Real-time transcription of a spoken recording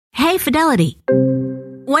Hey, Fidelity.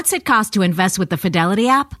 What's it cost to invest with the Fidelity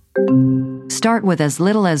app? Start with as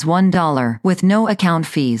little as $1 with no account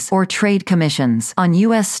fees or trade commissions on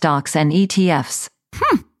U.S. stocks and ETFs.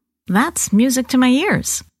 That's music to my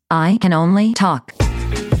ears. I can only talk.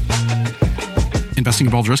 Investing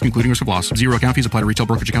involves risk, including risk of loss. Zero account fees apply to retail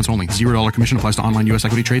brokerage accounts only. $0 commission applies to online U.S.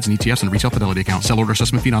 equity trades and ETFs and retail Fidelity accounts. Sell order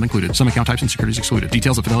assessment fee not included. Some account types and securities excluded.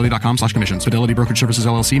 Details at fidelity.com/commissions. Fidelity Brokerage Services,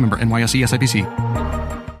 LLC, member NYSE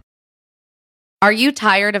SIPC. Are you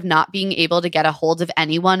tired of not being able to get a hold of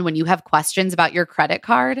anyone when you have questions about your credit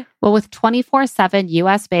card? Well, with 24/7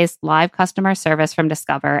 US-based live customer service from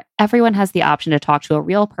Discover, everyone has the option to talk to a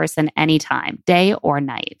real person anytime, day or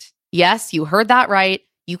night. Yes, you heard that right.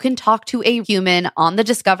 You can talk to a human on the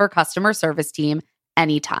Discover customer service team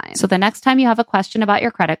anytime. So the next time you have a question about your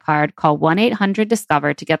credit card, call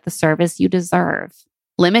 1-800-DISCOVER to get the service you deserve.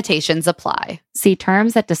 Limitations apply. See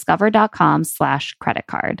terms at discover.com/credit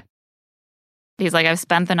card. He's like, I've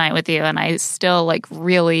spent the night with you and I still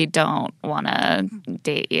really don't want to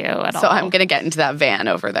date you at all. So I'm going to get into that van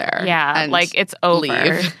over there. Yeah, and it's over.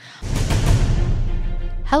 Leave.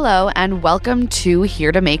 Hello and welcome to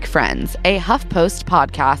Here to Make Friends, a HuffPost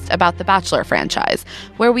podcast about the Bachelor franchise,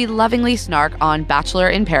 where we lovingly snark on Bachelor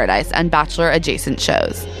in Paradise and Bachelor-adjacent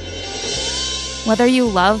shows. Whether you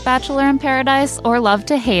love Bachelor in Paradise or love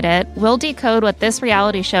to hate it, we'll decode what this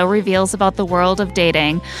reality show reveals about the world of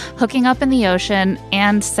dating, hooking up in the ocean,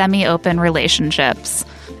 and semi-open relationships.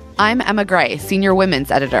 I'm Emma Gray, senior women's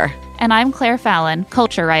editor. And I'm Claire Fallon,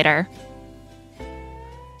 culture writer.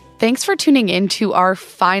 Thanks for tuning in to our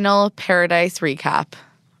final Paradise recap.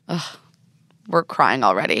 Ugh, we're crying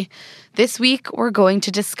already. This week, we're going to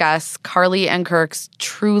discuss Carly and Kirk's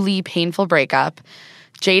truly painful breakup,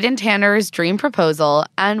 Jade and Tanner's dream proposal,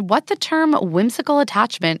 and what the term whimsical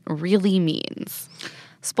attachment really means.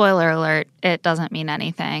 Spoiler alert, it doesn't mean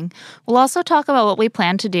anything. We'll also talk about what we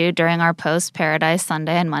plan to do during our post-Paradise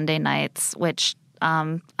Sunday and Monday nights, which,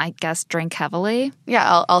 I guess, drink heavily.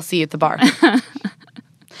 Yeah, I'll see you at the bar.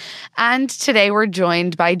 And today we're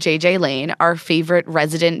joined by JJ Lane, our favorite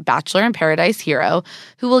resident Bachelor in Paradise hero,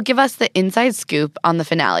 who will give us the inside scoop on the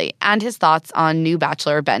finale and his thoughts on new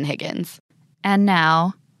Bachelor Ben Higgins. And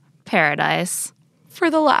now, Paradise.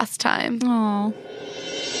 For the last time. Oh.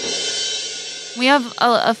 We have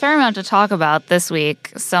a fair amount to talk about this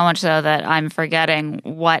week, so much so that I'm forgetting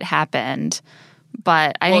what happened.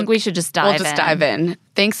 But I think we should just dive in. We'll just dive in.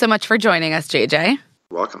 Thanks so much for joining us, JJ.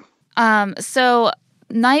 Welcome. So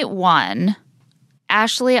night one,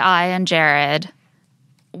 Ashley, I, and Jared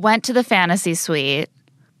went to the fantasy suite,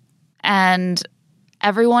 and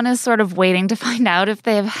everyone is sort of waiting to find out if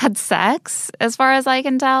they've had sex, as far as I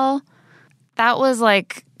can tell. That was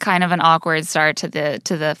kind of an awkward start to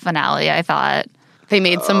the finale, I thought. They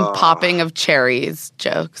made some popping of cherries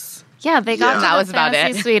jokes. Yeah, they got to that the was about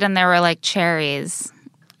fantasy it. suite and there were cherries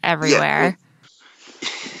everywhere.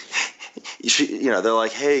 Yeah. They're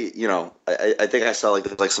like, hey, I think I saw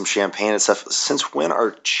some champagne and stuff. Since when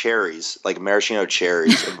are cherries, maraschino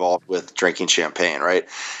cherries, involved with drinking champagne, right?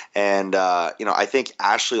 And I think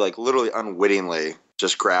Ashley literally unwittingly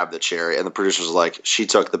just grabbed the cherry, and the producers were like, she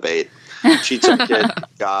took the bait. She took it,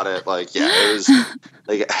 got it. It was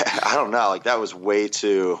I don't know, that was way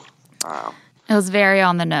too. It was very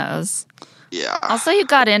on the nose. Yeah. Also, you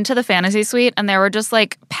got into the fantasy suite and there were just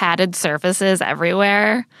padded surfaces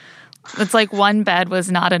everywhere. It's one bed was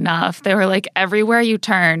not enough. They were everywhere you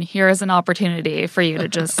turn, here is an opportunity for you to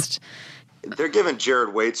just. They're giving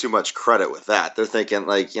Jared way too much credit with that. They're thinking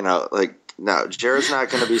no, Jared's not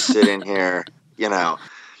going to be sitting here,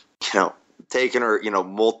 taking her,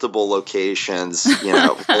 multiple locations,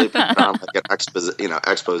 really putting on an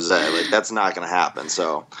expose. That's not going to happen.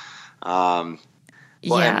 So,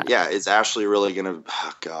 is Ashley really going to?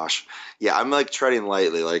 Oh, gosh, yeah. I'm treading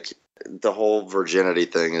lightly. The whole virginity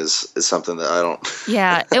thing is something that I don't.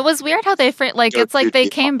 Yeah, it was weird how they it's they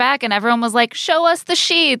came back and everyone was like, "Show us the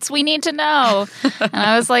sheets. We need to know." And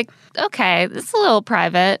I was like, "Okay, this is a little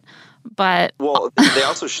private." But they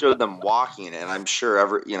also showed them walking, and I'm sure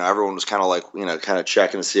everyone was kind of kind of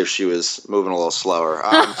checking to see if she was moving a little slower.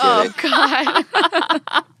 I'm kidding. Oh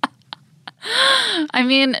God. I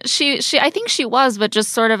mean, I think she was, but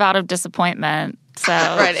just sort of out of disappointment. So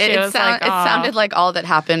right, it sounded like all that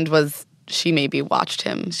happened was she maybe watched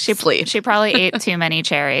him sleep. She probably ate too many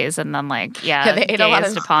cherries and then they ate a lot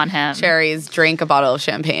of upon him. Cherries, drank a bottle of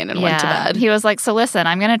champagne, and went to bed. He was like, "So listen,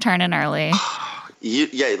 I'm going to turn in early."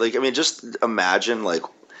 Just imagine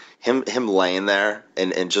him laying there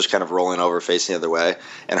and just kind of rolling over facing the other way,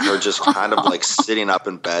 and her just kind of sitting up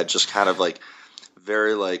in bed, just kind of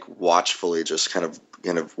very watchfully just kind of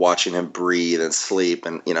watching him breathe and sleep,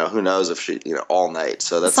 and who knows if she all night.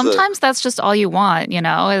 So sometimes that's just all you want,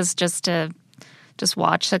 is just to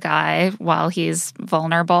watch the guy while he's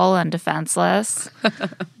vulnerable and defenseless.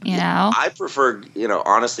 I prefer,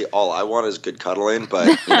 honestly, all I want is good cuddling,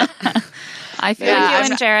 but I feel like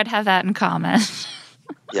you and Jared have that in common.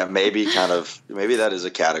 Yeah, maybe that is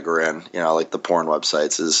a category in, like the porn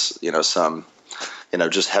websites is, some,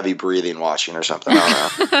 just heavy breathing watching or something.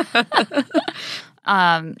 I don't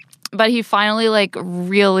know. But he finally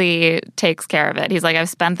really takes care of it. He's like, I've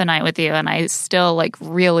spent the night with you and I still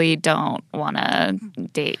really don't want to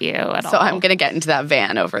date you at all. So I'm going to get into that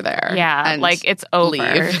van over there. Yeah, and it's over.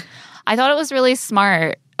 Leave. I thought it was really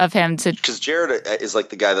smart of him to... Because Jared is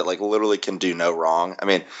the guy that literally can do no wrong. I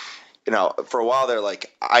mean... for a while there,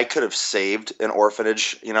 I could have saved an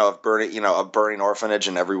orphanage, a burning orphanage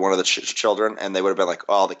and every one of the children, and they would have been like,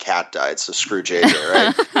 oh, the cat died, so screw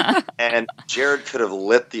JJ, right? And Jared could have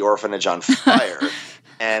lit the orphanage on fire,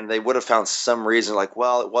 and they would have found some reason,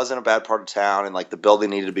 well, it wasn't a bad part of town, and the building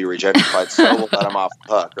needed to be regentrified, so we'll let him off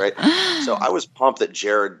the hook, right? So I was pumped that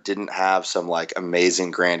Jared didn't have some amazing,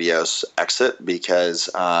 grandiose exit because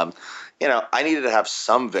I needed to have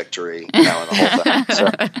some victory, in the whole thing. So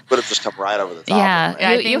it would have just come right over the top.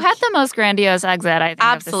 Yeah, you had the most grandiose exit, I think.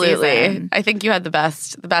 Absolutely. Of the season. I think you had the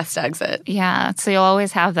best exit. Yeah, so you'll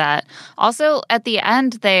always have that. Also, at the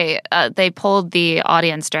end, they polled the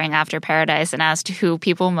audience during After Paradise and asked who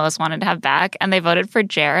people most wanted to have back, and they voted for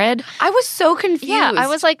Jared. I was so confused. Yeah, I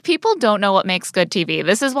was like, people don't know what makes good TV.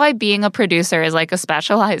 This is why being a producer is a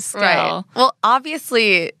specialized skill. Right. Well,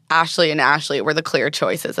 obviously, Ashley and Ashley were the clear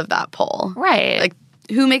choices of that poll. Right.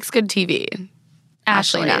 Who makes good TV?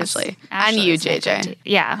 Ashley and Ashley. And you, JJ.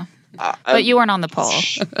 Yeah. But you weren't on the poll.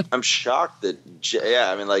 I'm shocked that,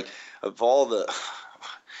 of all the...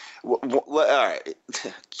 all right,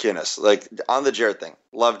 goodness. On the Jared thing,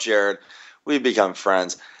 love Jared. We've become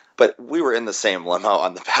friends. But we were in the same limo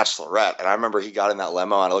on The Bachelorette. And I remember he got in that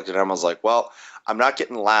limo and I looked at him and was like, well... I'm not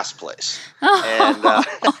getting last place. And,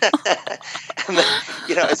 and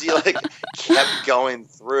then, as he kept going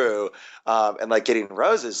through and getting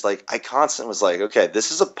roses, I constantly was like, okay,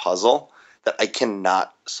 this is a puzzle that I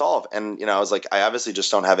cannot solve. And, I was like, I obviously just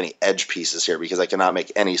don't have any edge pieces here because I cannot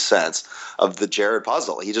make any sense of the Jared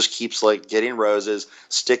puzzle. He just keeps getting roses,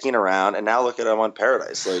 sticking around, and now look at him on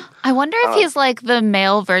Paradise. I wonder if he's the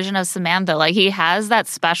male version of Samantha. He has that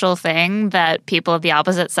special thing that people of the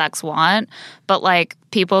opposite sex want, but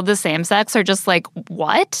people of the same sex are just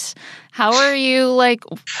what? How are you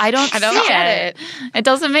I don't get it. It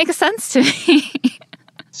doesn't make sense to me.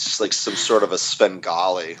 It's just some sort of a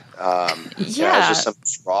Svengali. It's just some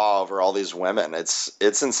draw over all these women. It's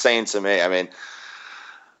insane to me. I mean,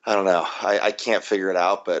 I don't know. I can't figure it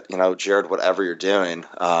out, but Jared, whatever you're doing,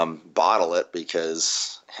 bottle it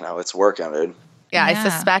because it's working, dude. Yeah, I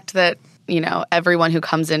suspect that everyone who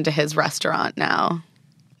comes into his restaurant now,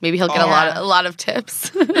 maybe he'll get a lot of tips.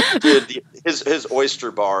 Dude, his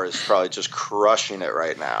oyster bar is probably just crushing it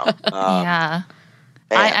right now. Yeah.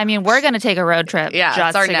 I mean, we're going to take a road trip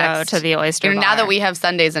just to go to the oyster bar. Now that we have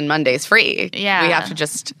Sundays and Mondays free, we have to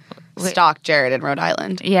just stalk Jared in Rhode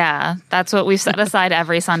Island. Yeah, that's what we've set aside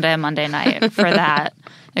every Sunday and Monday night for that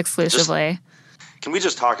exclusively. Can we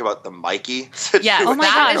just talk about the Mikey situation? Yeah,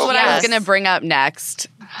 that is what I was going to bring up next.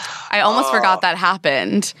 I almost forgot that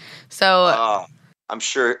happened. So I'm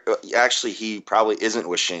sure, actually, he probably isn't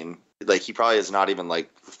wishing, he probably is not even,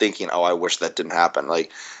 thinking, oh, I wish that didn't happen. I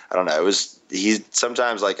don't know.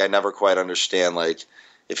 Sometimes I never quite understand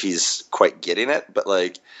if he's quite getting it, but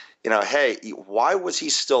hey, why was he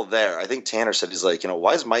still there? I think Tanner said he's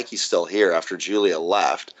why is Mikey still here after Julia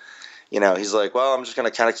left? He's well, I'm just going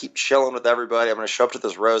to kind of keep chilling with everybody. I'm going to show up to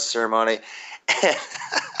this rose ceremony.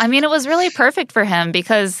 I mean, it was really perfect for him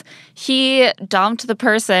because he dumped the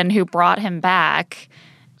person who brought him back.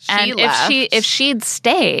 If she'd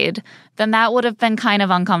stayed, then that would have been kind of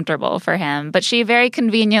uncomfortable for him. But she very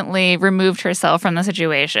conveniently removed herself from the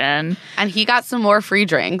situation. And he got some more free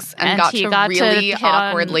drinks and got to really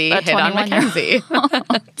awkwardly hit on Mackenzie.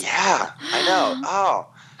 Yeah, I know. Oh,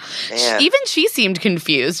 man. Even she seemed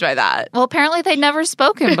confused by that. Well, apparently they'd never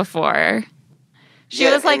spoken before. She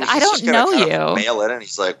was like, I don't know you. Mail it, and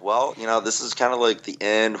he's like, well, this is kind of the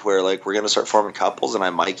end where we're going to start forming couples, and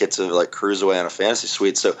I might get to cruise away on a fantasy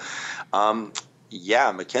suite. So,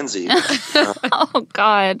 yeah, Mackenzie. Oh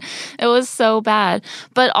God, it was so bad.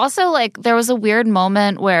 But also, there was a weird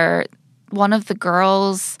moment where one of the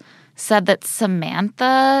girls said that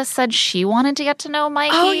Samantha said she wanted to get to know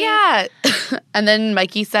Mikey. Oh yeah, and then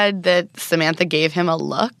Mikey said that Samantha gave him a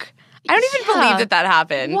look. I don't even believe that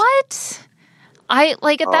happened. What? At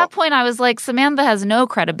that point, I was like, Samantha has no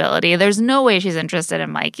credibility. There's no way she's interested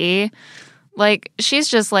in Mikey. Like, she's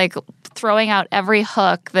just like throwing out every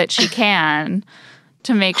hook that she can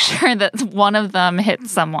to make sure that one of them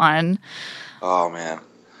hits someone. Oh, man.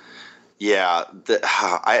 Yeah.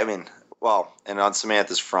 And on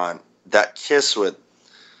Samantha's front, that kiss with,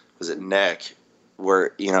 was it Nick,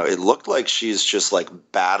 where, it looked like she's just like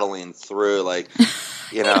battling through, like,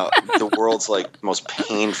 the world's like most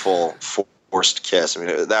painful forced kiss. I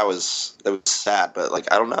mean, that was sad, but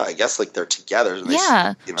like, I don't know. I guess like they're together.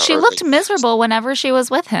 Yeah. She looked miserable whenever she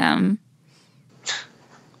was with him.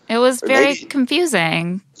 It was very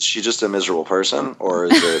confusing. Is she just a miserable person, or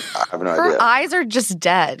is it? I have no idea. Her eyes are just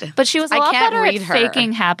dead. But she was a lot better at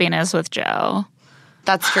faking happiness with Joe.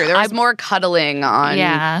 That's true. There was more cuddling on.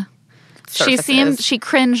 Yeah. surfaces. She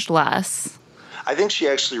cringed less. I think she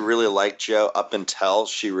actually really liked Joe up until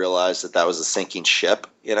she realized that was a sinking ship,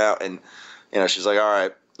 and, she's like, all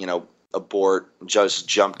right, abort. Joe just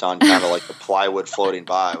jumped on kind of like the plywood floating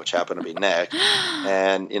by, which happened to be Nick,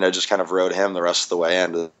 and, just kind of rode him the rest of the way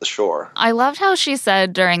into the shore. I loved how she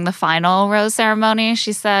said during the final rose ceremony,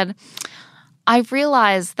 she said, I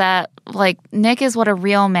realized that, like, Nick is what a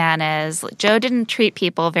real man is. Joe didn't treat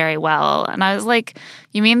people very well. And I was like,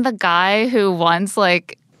 you mean the guy who once,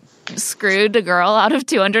 like, screwed a girl out of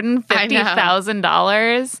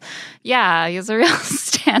 $250,000? Yeah, he's a real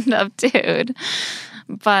stand-up dude.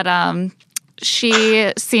 But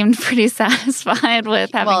she seemed pretty satisfied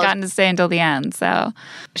with having gotten to stay until the end. So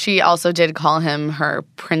she also did call him her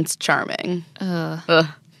Prince Charming. Ugh.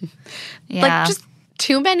 Yeah. Like, just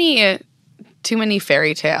too many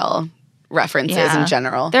fairy tale references in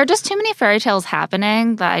general. There are just too many fairy tales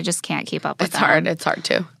happening that I just can't keep up with. It's hard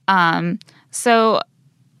to. So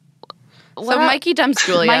Mikey dumps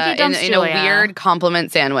Julia in a weird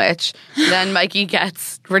compliment sandwich. Then Mikey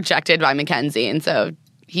gets rejected by Mackenzie, and so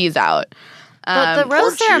he's out. But the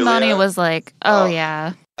rose ceremony Julia. Was like,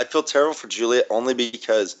 yeah. I feel terrible for Julia only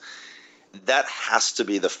because that has to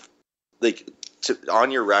be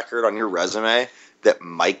on your record, on your resume, that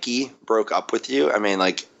Mikey broke up with you. I mean,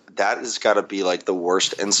 like, that has got to be like the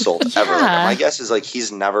worst insult ever. Like, my guess is like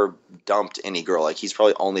he's never dumped any girl. Like, he's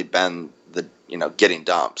probably only been getting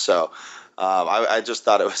dumped. So I just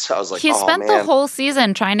thought I was like, he spent the whole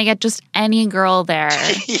season trying to get just any girl there,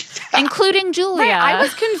 including Julia. Right, I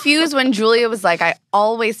was confused when Julia was like, I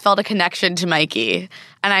always felt a connection to Mikey.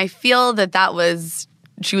 And I feel that was,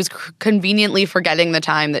 she was conveniently forgetting the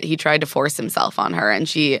time that he tried to force himself on her, and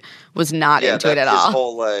she was not into it at all. His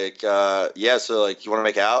whole like, so like, you want to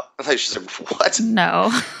make out? Like, she's like, what?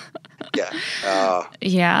 No. Yeah.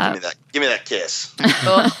 Yeah. Give me that kiss.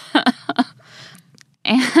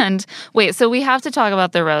 And wait, so we have to talk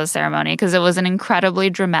about the rose ceremony because it was an incredibly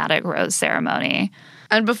dramatic rose ceremony.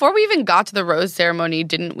 And before we even got to the rose ceremony,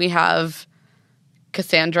 didn't we have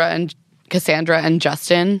Cassandra and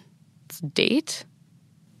Justin's date?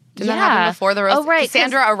 Didn't that happen before the rose? Oh, right.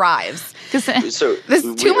 Cassandra arrives. So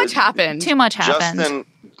too much happened. Too much happened.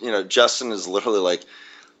 Justin is literally like,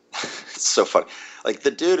 it's so funny. Like, the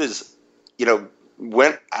dude is,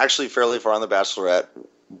 went actually fairly far on The Bachelorette,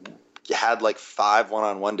 had like 5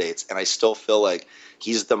 one-on-one dates, and I still feel like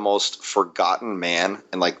he's the most forgotten man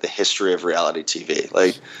in like the history of reality TV.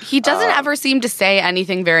 Like, he doesn't ever seem to say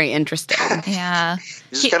anything very interesting. Yeah.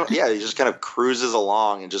 He just kind of cruises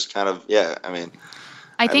along and just kind of,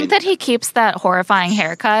 I think that he keeps that horrifying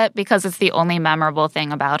haircut because it's the only memorable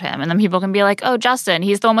thing about him. And then people can be like, oh, Justin,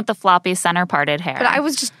 he's the one with the floppy center parted hair. But I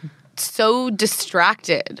was just so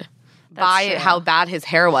distracted by how bad his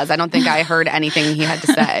hair was. I don't think I heard anything he had to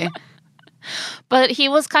say. But he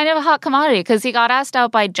was kind of a hot commodity because he got asked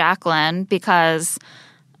out by Jacqueline because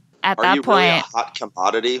at that point... Are you really a hot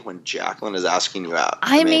commodity when Jacqueline is asking you out?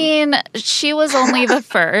 I mean, she was only the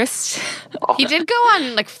first. He did go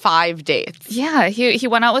on like 5 dates. Yeah, he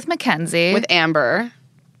went out with Mackenzie. With Amber.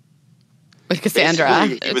 With Cassandra.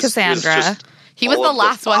 He was the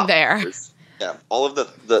last one there. Yeah, all of the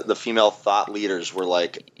female thought leaders were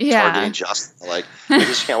like targeting Justin. Like, I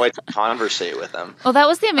just can't wait to conversate with him. Well, that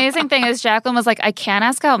was the amazing thing is Jacqueline was like, I can't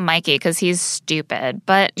ask out Mikey because he's stupid.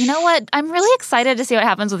 But you know what? I'm really excited to see what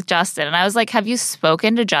happens with Justin. And I was like, have you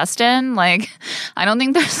spoken to Justin? Like, I don't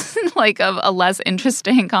think there's like a less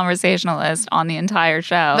interesting conversationalist on the entire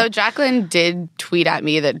show. Though Jacqueline did tweet at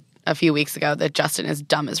me that a few weeks ago that Justin is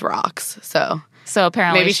dumb as rocks. So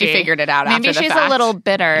apparently maybe she figured it out after the fact. Maybe she's a little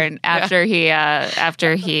bitter after he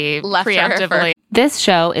left preemptively. This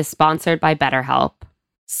show is sponsored by BetterHelp.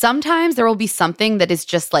 Sometimes there will be something that is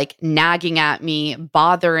just like nagging at me,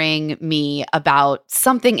 bothering me about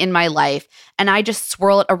something in my life, and I just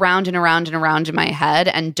swirl it around and around and around in my head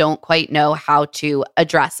and don't quite know how to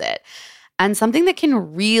address it. And something that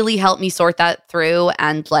can really help me sort that through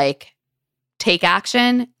and like take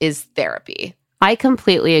action is therapy. I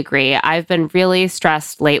completely agree. I've been really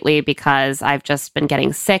stressed lately because I've just been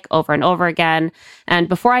getting sick over and over again. And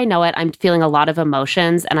before I know it, I'm feeling a lot of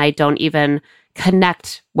emotions and I don't even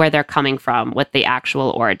connect where they're coming from with the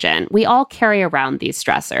actual origin. We all carry around these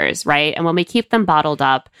stressors, right? And when we keep them bottled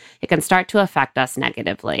up, it can start to affect us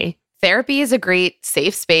negatively. Therapy is a great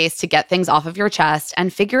safe space to get things off of your chest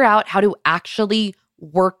and figure out how to actually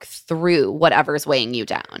work through whatever's weighing you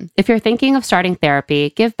down. If you're thinking of starting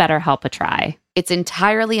therapy, give BetterHelp a try. It's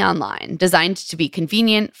entirely online, designed to be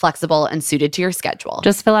convenient, flexible, and suited to your schedule.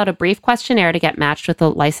 Just fill out a brief questionnaire to get matched with a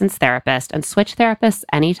licensed therapist and switch therapists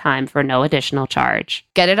anytime for no additional charge.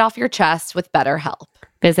 Get it off your chest with BetterHelp.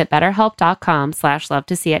 Visit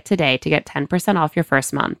BetterHelp.com/LoveToSeeIt today to get 10% off your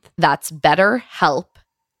first month. That's BetterHelp,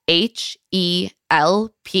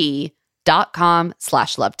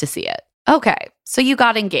 HELP.com/LoveToSeeIt. Okay, so you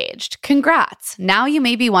got engaged. Congrats. Now you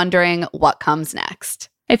may be wondering what comes next.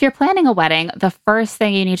 If you're planning a wedding, the first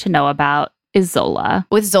thing you need to know about is Zola.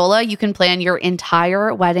 With Zola, you can plan your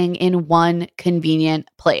entire wedding in one convenient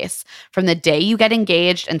place. From the day you get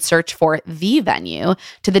engaged and search for the venue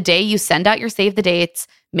to the day you send out your save the dates,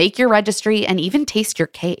 make your registry, and even taste your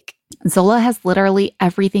cake. Zola has literally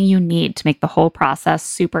everything you need to make the whole process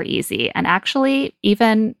super easy and actually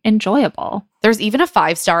even enjoyable. There's even a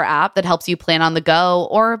 5-star app that helps you plan on the go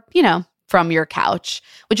or, from your couch,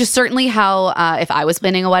 which is certainly how, if I was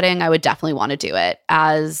planning a wedding, I would definitely want to do it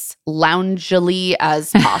as loungily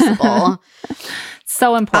as possible.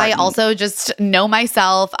 So important. I also just know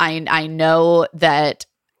myself. I know that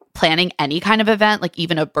planning any kind of event, like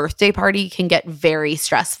even a birthday party, can get very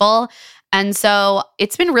stressful. And so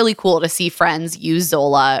it's been really cool to see friends use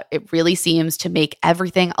Zola. It really seems to make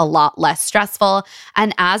everything a lot less stressful.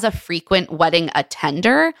 And as a frequent wedding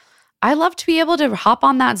attender, I love to be able to hop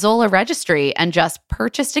on that Zola registry and just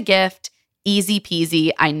purchase a gift. Easy peasy.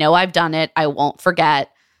 I know I've done it. I won't forget.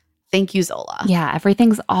 Thank you, Zola. Yeah,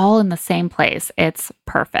 everything's all in the same place. It's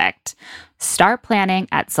perfect. Start planning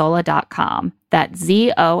at Zola.com. That's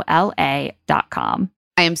ZOLA.com.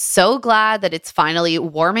 I am so glad that it's finally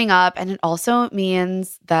warming up, and it also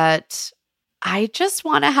means that I just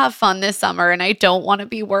want to have fun this summer and I don't want to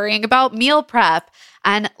be worrying about meal prep.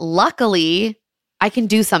 And luckily, I can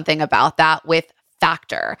do something about that with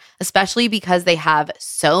Factor, especially because they have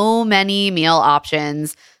so many meal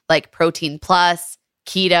options like Protein Plus,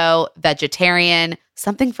 keto, vegetarian,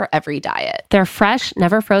 something for every diet. Their fresh,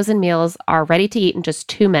 never frozen meals are ready to eat in just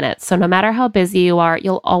 2 minutes. So no matter how busy you are,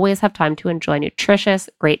 you'll always have time to enjoy nutritious,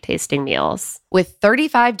 great tasting meals. With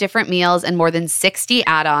 35 different meals and more than 60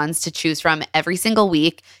 add-ons to choose from every single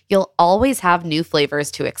week, you'll always have new flavors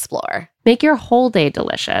to explore. Make your whole day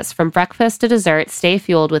delicious. From breakfast to dessert, stay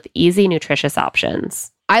fueled with easy, nutritious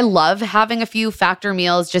options. I love having a few Factor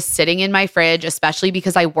meals just sitting in my fridge, especially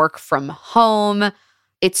because I work from home.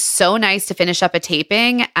 It's so nice to finish up a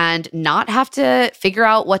taping and not have to figure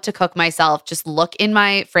out what to cook myself. Just look in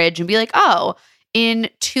my fridge and be like, oh, in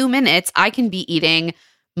 2 minutes, I can be eating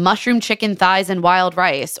mushroom chicken thighs and wild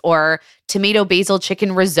rice, or tomato basil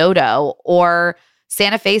chicken risotto, or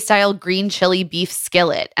Santa Fe style green chili beef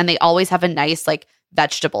skillet. And they always have a nice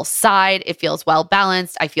vegetable side. It feels well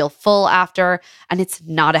balanced. I feel full after, and it's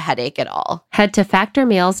not a headache at all. Head to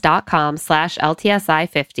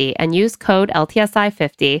factormeals.com/LTSI50 and use code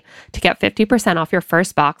LTSI50 to get 50% off your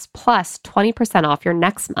first box plus 20% off your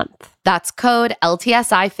next month. That's code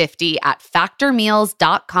LTSI50 at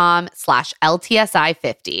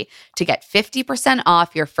factormeals.com/LTSI50 to get 50%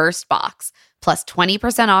 off your first box plus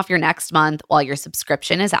 20% off your next month while your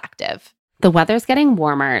subscription is active. The weather's getting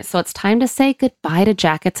warmer, so it's time to say goodbye to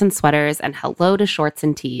jackets and sweaters and hello to shorts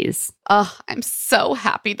and tees. Oh, I'm so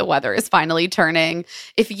happy the weather is finally turning.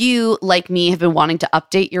 If you, like me, have been wanting to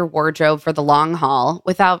update your wardrobe for the long haul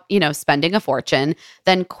without, spending a fortune,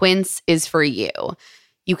 then Quince is for you.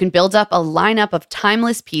 You can build up a lineup of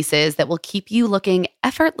timeless pieces that will keep you looking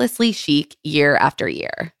effortlessly chic year after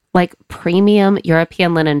year. Like premium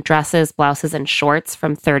European linen dresses, blouses, and shorts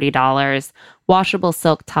from $30, washable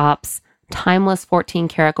silk tops, timeless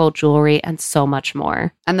 14-karat gold jewelry, and so much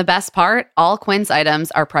more. And the best part, all Quince items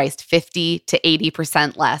are priced 50 to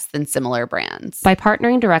 80% less than similar brands. By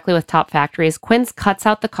partnering directly with top factories, Quince cuts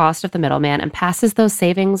out the cost of the middleman and passes those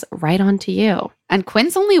savings right on to you. And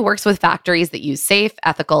Quince only works with factories that use safe,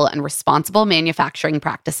 ethical, and responsible manufacturing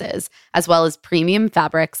practices, as well as premium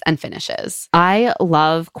fabrics and finishes. I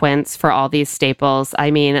love Quince for all these staples.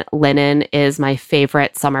 I mean, linen is my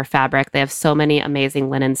favorite summer fabric. They have so many amazing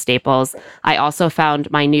linen staples. I also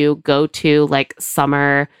found my new go-to like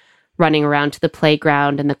summer running around to the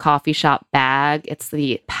playground in the coffee shop bag. It's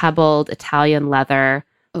the pebbled Italian leather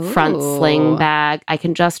front sling bag. I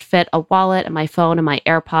can just fit a wallet and my phone and my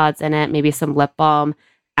AirPods in it, maybe some lip balm.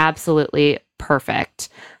 Absolutely perfect.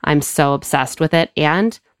 I'm so obsessed with it.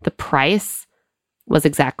 And the price was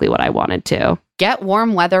exactly what I wanted to. Get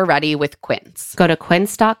warm weather ready with Quince. Go to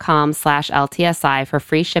quince.com/LTSI for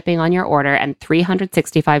free shipping on your order and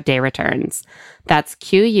 365-day returns. That's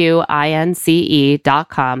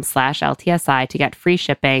QUINCE.com/LTSI to get free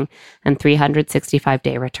shipping and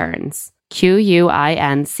 365-day returns.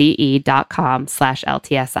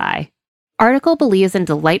 QUINCE.com/LTSI. Article believes in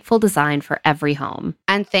delightful design for every home.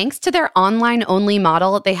 And thanks to their online-only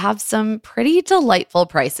model, they have some pretty delightful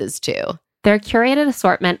prices too. Their curated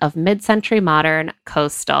assortment of mid-century modern,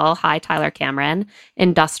 coastal, hi Tyler Cameron,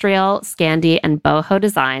 industrial, Scandi, and boho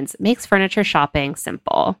designs makes furniture shopping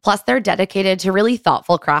simple. Plus, they're dedicated to really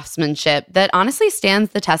thoughtful craftsmanship that honestly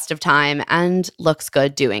stands the test of time and looks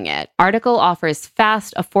good doing it. Article offers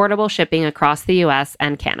fast, affordable shipping across the US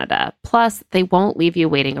and Canada. Plus, they won't leave you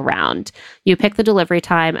waiting around. You pick the delivery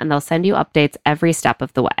time and they'll send you updates every step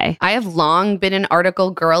of the way. I have long been an Article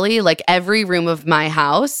girly. Like every room of my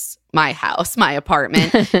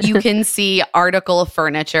apartment, you can see Article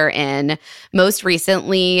furniture in. Most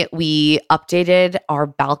recently, we updated our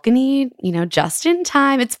balcony, just in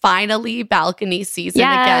time. It's finally balcony season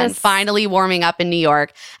again, finally warming up in New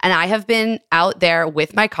York. And I have been out there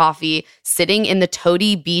with my coffee, sitting in the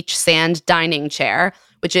Toady Beach Sand dining chair,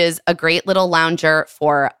 which is a great little lounger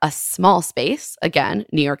for a small space. Again,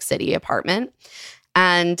 New York City apartment.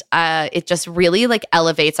 And it just really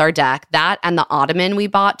elevates our deck. That and the ottoman we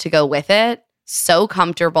bought to go with it. So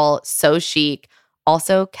comfortable, so chic.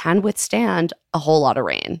 Also can withstand a whole lot of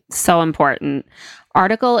rain. So important.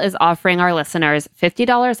 Article is offering our listeners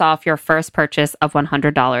 $50 off your first purchase of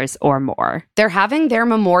 $100 or more. They're having their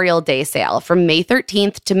Memorial Day sale from May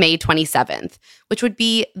 13th to May 27th, which would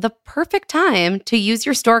be the perfect time to use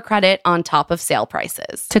your store credit on top of sale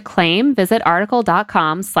prices. To claim, visit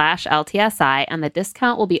article.com/LTSI and the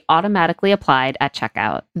discount will be automatically applied at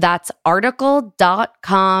checkout. That's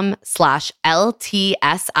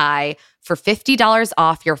article.com/LTSI for $50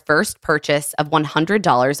 off your first purchase of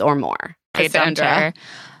 $100 or more. Cassandra.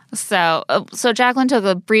 So Jacqueline took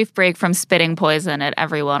a brief break from spitting poison at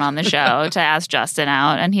everyone on the show to ask Justin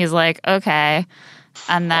out. And he's like, okay.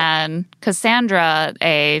 And then Cassandra,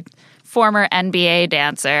 a former NBA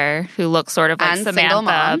dancer who looks sort of like and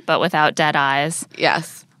Samantha, but without dead eyes.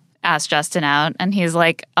 Yes. Asked Justin out. And he's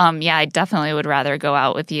like, yeah, I definitely would rather go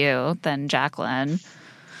out with you than Jacqueline.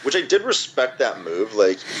 Which I did respect that move.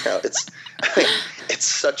 It's it's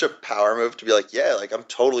such a power move to be like, yeah, I'm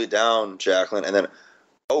totally down, Jacqueline. And then,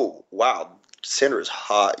 oh, wow, Sandra's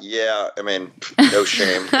hot. Yeah, I mean, no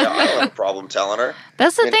shame. Yeah, I don't have a problem telling her.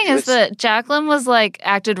 That's the thing is that Jacqueline was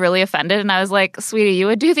acted really offended. And I was like, sweetie, you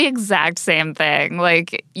would do the exact same thing.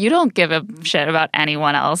 You don't give a shit about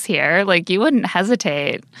anyone else here. You wouldn't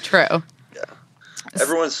hesitate. True. Yeah.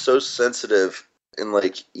 Everyone's so sensitive and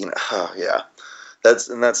yeah.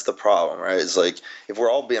 That's the problem, right? It's if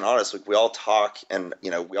we're all being honest, we all talk and,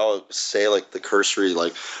 we all say the cursory,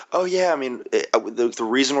 oh yeah, I mean, the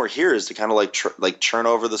reason we're here is to kind of churn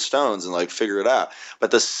over the stones and figure it out.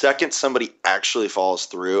 But the second somebody actually follows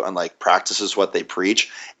through and practices what they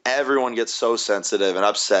preach, everyone gets so sensitive and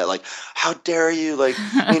upset. How dare you? I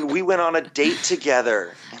mean, we went on a date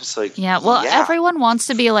together. It's everyone wants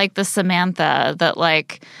to be like the Samantha that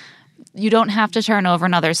you don't have to turn over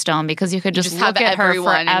another stone because you could just look at her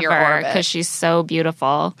forever because she's so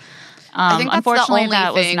beautiful. I think that's the only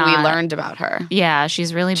thing we learned about her. Yeah,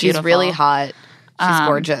 she's really beautiful. She's really hot. She's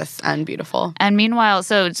gorgeous and beautiful. And meanwhile,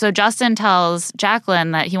 so Justin tells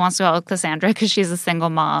Jacqueline that he wants to go out with Cassandra because she's a single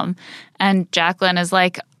mom. And Jacqueline is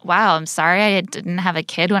like, wow, I'm sorry I didn't have a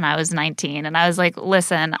kid when I was 19. And I was like,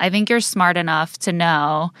 listen, I think you're smart enough to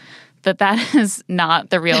know that is not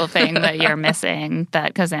the real thing that you're missing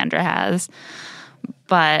that Cassandra has.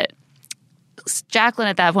 But Jacqueline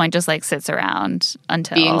at that point just sits around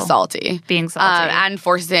until being salty and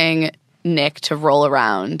forcing Nick to roll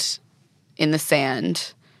around in the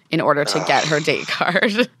sand in order to get her date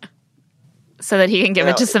card so that he can give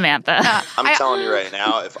it to Samantha. I'm telling you right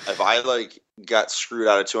now, if I got screwed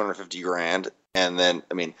out of $250,000 and then,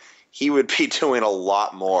 I mean, he would be doing a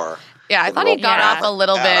lot more Yeah, I thought he got off a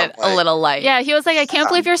little light. Yeah, he was like, I can't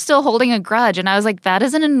believe you're still holding a grudge. And I was like, that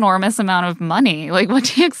is an enormous amount of money. Like, what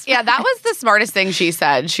do you expect? Yeah, that was the smartest thing she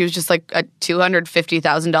said. She was just like, a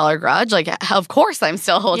 $250,000 grudge? Like, of course I'm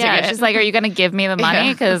still holding it. She's like, are you going to give me the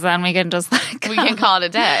money? Because then we can just like... we can call it a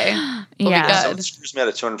day. We'll be good. Someone screws me out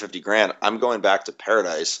of $250,000. I'm going back to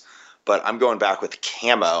Paradise, but I'm going back with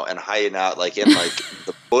camo and hiding out like in like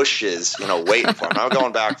the bushes, waiting for him. I'm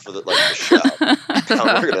going back for the show.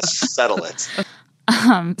 We're gonna settle it.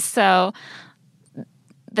 So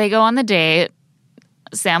they go on the date.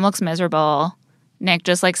 Sam looks miserable. Nick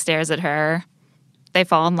just like stares at her. They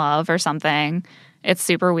fall in love or something. It's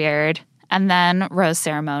super weird. And then rose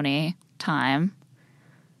ceremony time.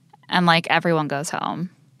 And like everyone goes home.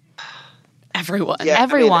 Everyone. Yeah,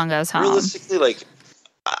 everyone goes home. Realistically, like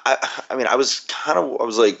I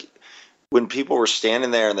was like, when people were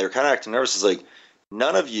standing there and they were kind of acting nervous, it's like,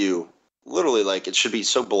 none of you, literally, like, it should be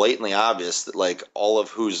so blatantly obvious that, like, all of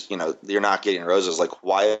who's, you're not getting roses. Like,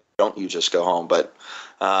 why don't you just go home? But,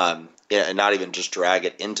 and not even just drag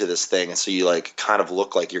it into this thing. And so you, like, kind of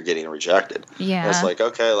look like you're getting rejected. Yeah. And it's like,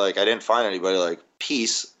 okay, like, I didn't find anybody, like,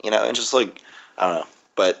 peace, and just, like, I don't know.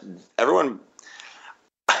 But everyone,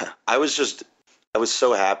 I was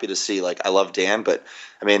so happy to see, like, I love Dan, but,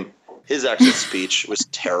 I mean, his exit speech was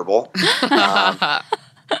terrible.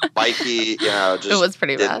 Mikey, just it was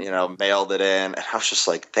pretty bad. Mailed it in. And I was just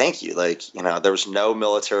like, thank you. Like, there was no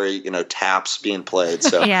military, taps being played.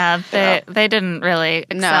 So yeah, they didn't really.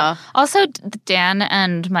 No. Also, Dan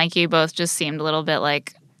and Mikey both just seemed a little bit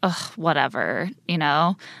like, ugh, whatever,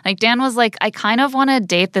 Like, Dan was like, I kind of want to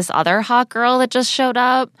date this other hot girl that just showed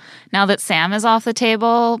up now that Sam is off the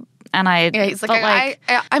table. And he's like,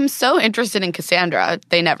 I'm so interested in Cassandra.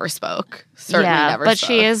 They never spoke. Certainly never but spoke.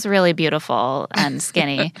 She is really beautiful and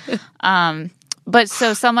skinny. But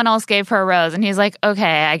so someone else gave her a rose, and he's like,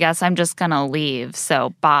 okay, I guess I'm just going to leave,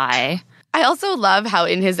 so bye. I also love how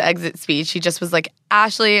in his exit speech, he just was like,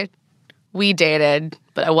 Ashley, we dated,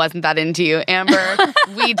 but I wasn't that into you. Amber,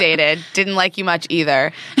 we dated, didn't like you much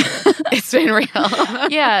either. It's been real.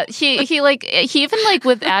 Yeah, he even like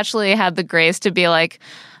with Ashley had the grace to be like,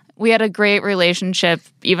 we had a great relationship,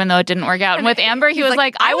 even though it didn't work out. And with Amber, he was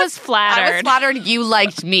like, I was flattered. I was flattered you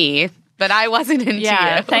liked me, but I wasn't into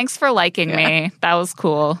you. Thanks for liking me. That was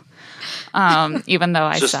cool. Even though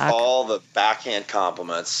I just suck. All the backhand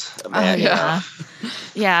compliments.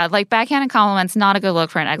 Yeah, like backhanded compliments, not a good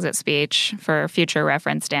look for an exit speech for future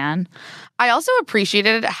reference, Dan. I also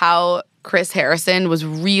appreciated how Chris Harrison was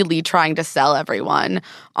really trying to sell everyone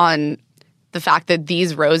on the fact that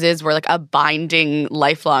these roses were like a binding,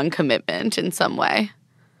 lifelong commitment in some way.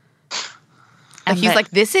 Like, he's like,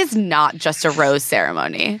 this is not just a rose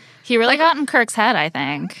ceremony. He really got in Kirk's head, I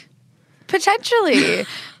think. Potentially.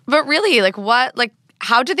 But really,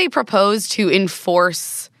 how do they propose to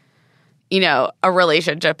enforce, a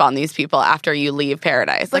relationship on these people after you leave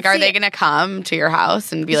Paradise? Like, are they going to come to your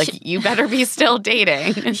house and be like, you better be still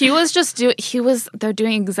dating? They're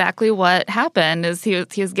doing exactly what happened is he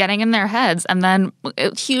was getting in their heads, and then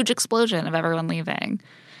a huge explosion of everyone leaving.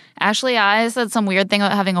 Ashley I said some weird thing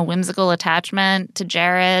about having a whimsical attachment to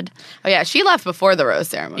Jared. Oh yeah, she left before the rose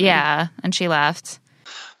ceremony. Yeah, and she left.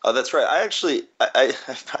 Oh, that's right. I actually, I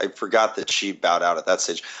forgot that she bowed out at that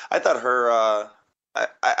stage. I thought her, I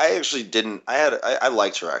actually didn't. I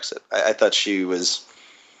liked her exit. I thought she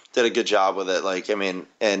did a good job with it. Like, I mean,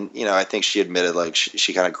 and I think she admitted like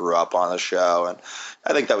she kind of grew up on the show, and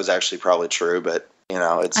I think that was actually probably true. But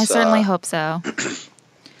it's. I certainly hope so.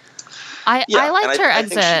 I liked her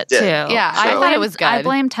exit too. Yeah, I thought it was good. I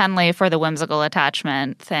blame Tenley for the whimsical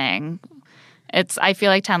attachment thing. I feel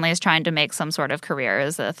like Tenley is trying to make some sort of career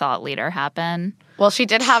as a thought leader happen. Well, she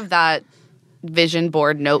did have that vision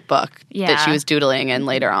board notebook that she was doodling in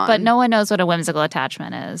later on. But no one knows what a whimsical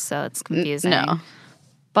attachment is, so it's confusing. No.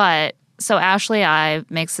 But so Ashley I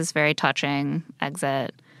makes this very touching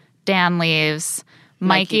exit. Dan leaves.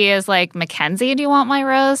 Mikey is like, Mackenzie, do you want my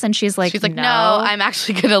rose? And she's like, no, I'm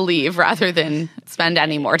actually going to leave rather than spend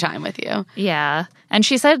any more time with you. Yeah. And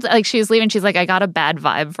she said, like, she was leaving. She's like, I got a bad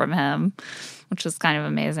vibe from him, which is kind of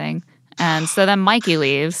amazing. And so then Mikey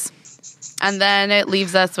leaves. And then it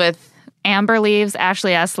leaves us with Amber leaves,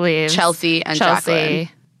 Ashley S. leaves. Chelsea and Jacqueline.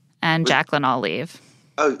 And Jacqueline all leave.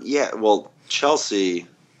 Oh, yeah. Well, Chelsea,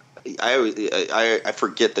 I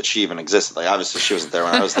forget that she even existed. Like, obviously she wasn't there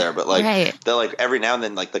when I was there, but like, right. They're like, every now and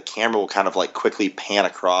then, like, the camera will kind of like quickly pan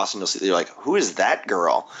across, and you're like, who is that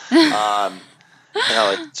girl?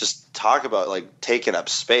 Like, just talk about like taking up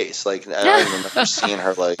space. Like, I don't even remember seeing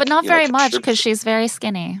her like, but not very much because she's very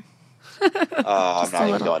skinny. Oh, I'm not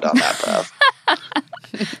even going down that path.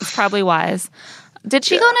 It's probably wise. Did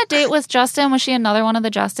she go on a date with Justin? Was she another one of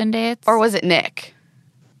the Justin dates? Or was it Nick?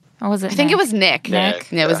 Or was it I think Nick? it was Nick.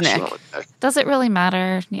 Nick? Yeah, it was she Nick. went with Nick. Does it really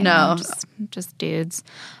matter? You know, No. just dudes.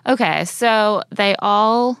 Okay, so they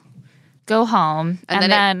all go home,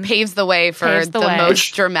 And then it paves the way for paves the the way.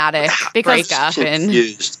 most dramatic Because- breakup. And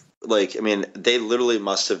Confused. Like, I mean, they literally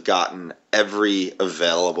must have gotten every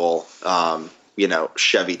available,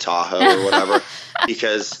 Chevy Tahoe or whatever,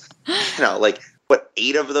 because, like, what,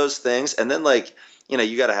 8 of those things? And then, like,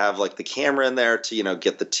 you got to have, like, the camera in there to,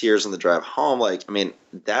 get the tears in the drive home. Like, I mean,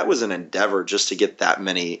 that was an endeavor just to get that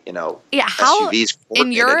many, how, SUVs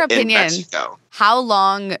in your coordinated in opinion, Mexico. how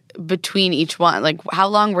long between each one? Like, how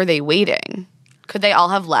long were they waiting? Could they all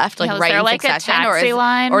have left, like, was right there in like succession? a taxi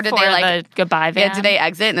line or did for they, like, the goodbye van? yeah, did they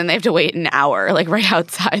exit and then they have to wait an hour, like, right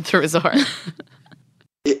outside the resort?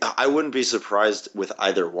 I wouldn't be surprised with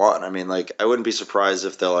either one. I mean, like, I wouldn't be surprised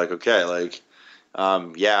if they're like, okay, like,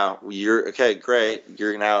 you're okay, great.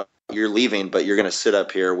 You're leaving, but you're going to sit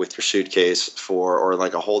up here with your suitcase or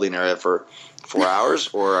like a holding area for 4 hours,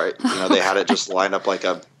 or they had it just lined up like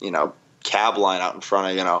a cab line out in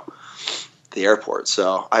front of the airport.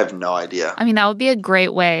 So I have no idea. I mean, that would be a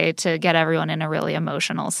great way to get everyone in a really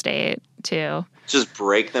emotional state too. Just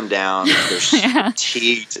break them down. They're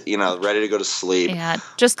fatigued, ready to go to sleep. Yeah,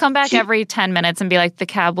 just come back every 10 minutes and be like, the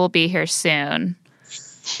cab will be here soon.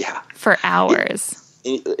 Yeah. For hours.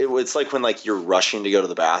 It's like when like you're rushing to go to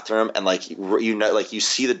the bathroom and like like you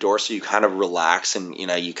see the door, so you kind of relax and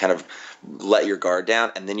you kind of let your guard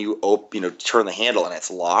down, and then you turn the handle and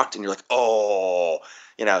it's locked, and you're like, oh,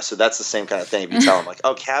 so that's the same kind of thing. If you tell them like,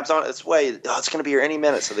 oh, cab's on its way, it's going to be here any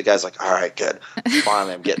minute, so the guy's like, all right, good,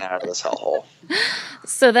 finally I'm getting out of this hellhole.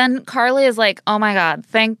 So then Carly is like, oh my God,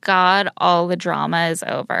 thank God all the drama is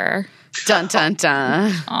over. Dun, dun,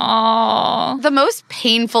 dun. Oh, The most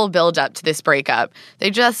painful build-up to this breakup.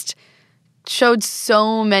 They just showed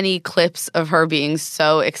so many clips of her being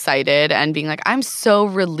so excited and being like, I'm so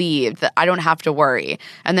relieved that I don't have to worry.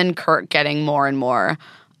 And then Kirk getting more and more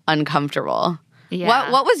uncomfortable.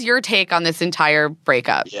 yeah. What was your take on this entire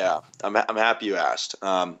breakup? Yeah, I'm happy you asked.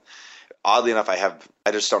 Oddly enough,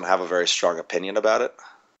 I just don't have a very strong opinion about it.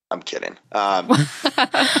 I'm kidding. No,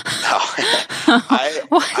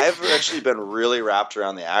 I've actually been really wrapped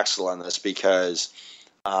around the axle on this because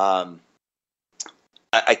I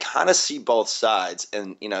kind of see both sides,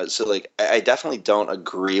 and so like I definitely don't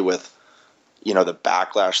agree with the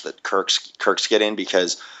backlash that Kirk's getting,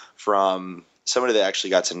 because from somebody that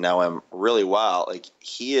actually got to know him really well, like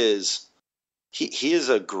he is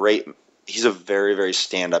a very, very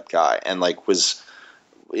stand-up guy, and like was,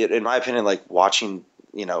 in my opinion, like watching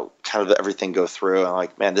kind of everything go through, and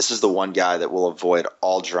like, man, this is the one guy that will avoid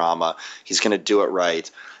all drama. He's going to do it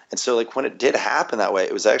right. And so like when it did happen that way,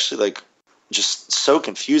 it was actually like just so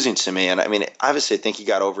confusing to me. And I mean, obviously I think he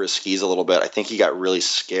got over his skis a little bit. I think he got really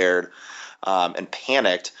scared and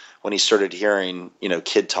panicked when he started hearing,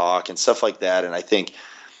 kid talk and stuff like that. And I think,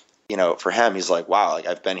 for him, he's like, wow, like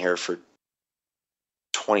I've been here for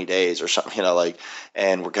 20 days or something,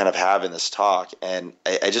 and we're kind of having this talk. And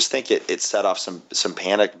I just think it set off some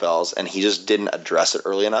panic bells, and he just didn't address it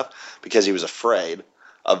early enough because he was afraid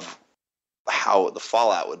of how the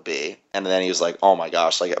fallout would be. And then he was like, oh my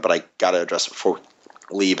gosh, but I got to address it before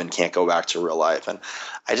we leave and can't go back to real life. And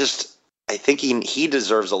I think he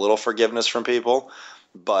deserves a little forgiveness from people,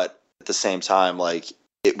 but at the same time, like,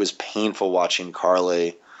 it was painful watching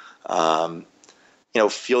Carly,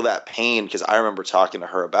 feel that pain, because I remember talking to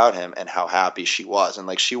her about him and how happy she was, and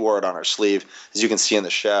like she wore it on her sleeve, as you can see in the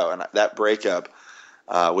show. And that breakup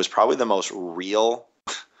was probably the most real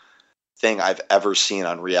thing I've ever seen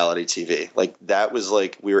on reality TV. Like, that was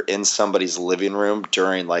like we were in somebody's living room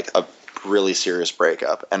during like a really serious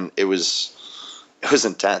breakup, and it was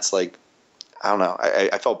intense. Like, I don't know,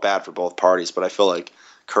 I felt bad for both parties, but I feel like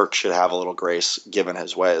Kirk should have a little grace given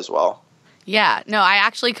his way as well. Yeah, no, I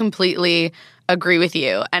actually completely agree with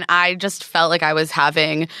you. And I just felt like I was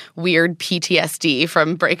having weird PTSD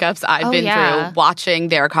from breakups I've been through watching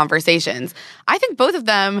their conversations. I think both of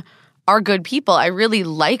them are good people. I really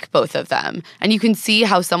like both of them. And you can see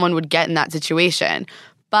how someone would get in that situation.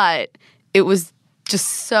 But it was just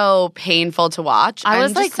so painful to watch. I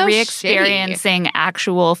was and like just so re-experiencing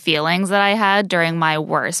actual feelings that I had during my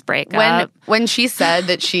worst breakup. When she said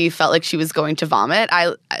that she felt like she was going to vomit,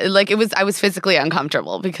 I was physically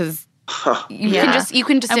uncomfortable because you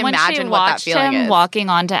can just and imagine what that feeling when she watched him is. walking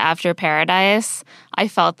onto After Paradise, I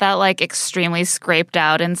felt that like extremely scraped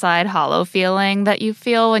out inside hollow feeling that you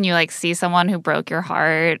feel when you like see someone who broke your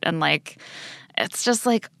heart, and like it's just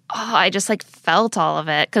like, I just like felt all of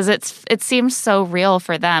it because it seems so real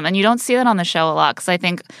for them. And you don't see that on the show a lot because I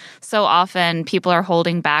think so often people are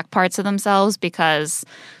holding back parts of themselves because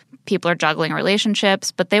people are juggling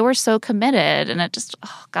relationships, but they were so committed and it just,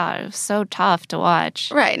 oh God, it was so tough to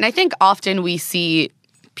watch. Right. And I think often we see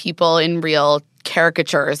people in real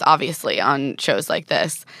caricatures, obviously, on shows like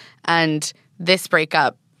this. And this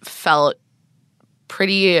breakup felt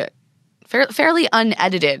pretty fairly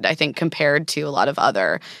unedited, I think, compared to a lot of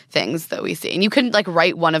other things that we see. And you couldn't like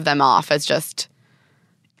write one of them off as just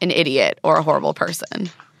an idiot or a horrible person.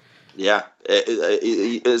 Yeah,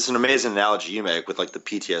 it's an amazing analogy you make with like the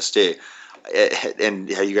PTSD and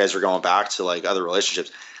how you guys are going back to like other relationships.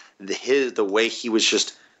 The way he was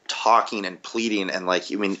just talking and pleading and like,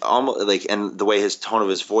 I mean, almost like, and the way his tone of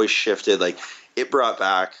his voice shifted, like it brought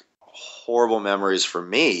back horrible memories for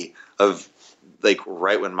me of like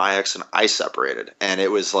right when my ex and I separated. And it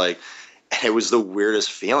was like, it was the weirdest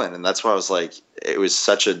feeling. And that's why I was like, it was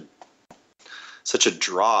such a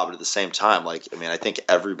draw, but at the same time, like, I mean, I think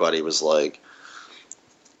everybody was like,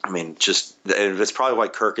 I mean, just, and that's probably why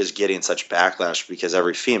Kirk is getting such backlash because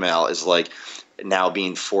every female is like now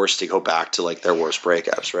being forced to go back to like their worst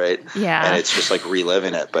breakups, right? Yeah. And it's just like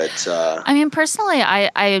reliving it. But I mean, personally,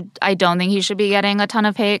 I don't think he should be getting a ton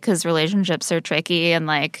of hate because relationships are tricky and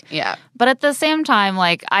like, yeah. But at the same time,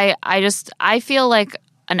 like, I feel like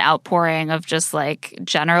an outpouring of just like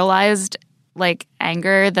generalized like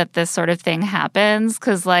anger that this sort of thing happens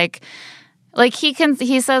because like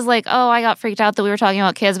he says like, oh, I got freaked out that we were talking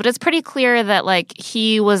about kids, but it's pretty clear that like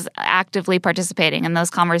he was actively participating in those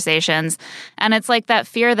conversations. And it's like that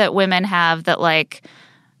fear that women have that like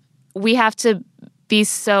we have to be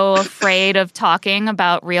so afraid of talking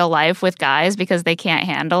about real life with guys because they can't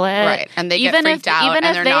handle it. Right. And they get freaked out. Even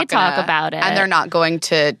and if they talk about it. And they're not going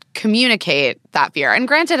to communicate that fear. And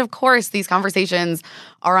granted, of course, these conversations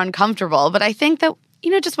are uncomfortable. But I think that,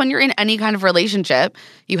 you know, just when you're in any kind of relationship,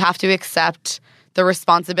 you have to accept the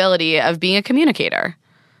responsibility of being a communicator.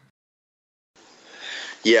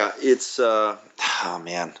 yeah, it's, oh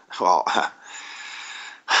man, well,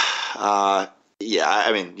 yeah,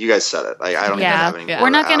 I mean, you guys said it. I don't even have any more We're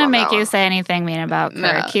not going to add on make that you one. say anything mean about Kirk.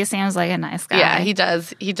 No. He seems like a nice guy. Yeah, he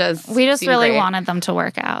does. He does. We just seem really great. wanted them to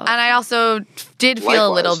work out. And I also did feel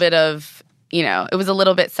a little Likewise. bit of, you know, it was a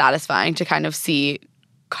little bit satisfying to kind of see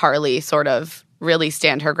Carly sort of really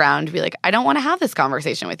stand her ground to be like, I don't want to have this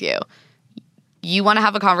conversation with you. You want to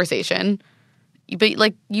have a conversation, but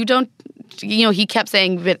like you don't, you know, he kept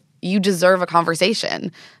saying, but you deserve a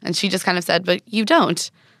conversation. And she just kind of said, but you don't.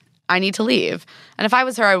 I need to leave. And if I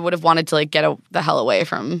was her, I would have wanted to like get the hell away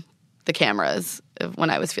from the cameras when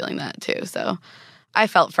I was feeling that too. So I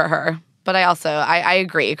felt for her. But I also, I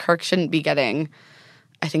agree. Kirk shouldn't be getting,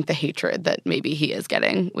 I think, the hatred that maybe he is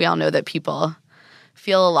getting. We all know that people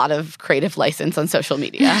feel a lot of creative license on social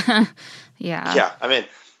media. yeah. Yeah, I mean,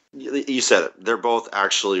 you said it. They're both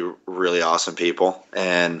actually really awesome people.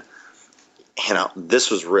 And, you know, this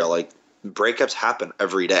was real. Like, breakups happen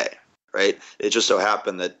every day, right? It just so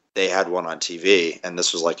happened that they had one on TV, and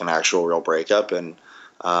this was like an actual real breakup. And,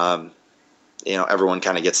 you know, everyone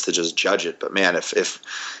kind of gets to just judge it. But, man, if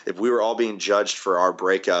we were all being judged for our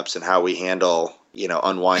breakups and how we handle, you know,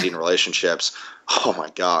 unwinding relationships, oh, my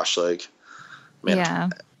gosh, like, man. Yeah.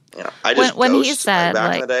 You know, I just When he ghost said, back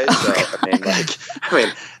like, in the day. So I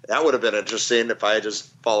mean, that would have been interesting if I had just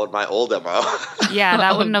followed my old MO. Yeah,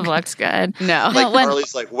 that wouldn't have looked good. No. Like when-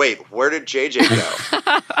 Carly's like, wait, where did JJ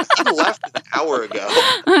go? He left an hour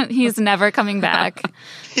ago. He's never coming back.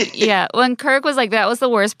 Yeah. When Kirk was like, that was the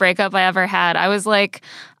worst breakup I ever had, I was like,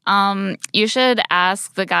 you should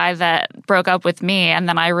ask the guy that broke up with me. And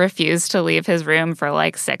then I refused to leave his room for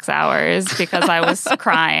like 6 hours because I was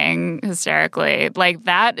crying hysterically. Like,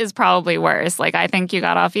 that is probably worse. Like, I think you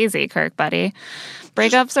got off easy, Kirk, buddy.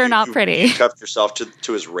 Breakups are not pretty. You cuffed yourself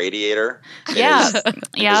to his radiator. Yeah.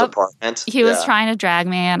 In his apartment. He was trying to drag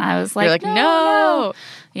me, and I was like, You're like, no.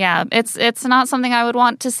 Yeah, it's not something I would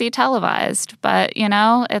want to see televised, but you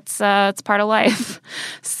know, it's part of life.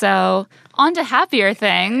 So on to happier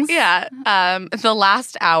things. Yeah. The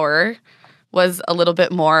last hour was a little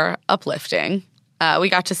bit more uplifting. We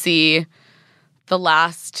got to see the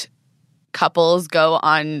last couples go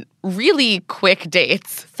on really quick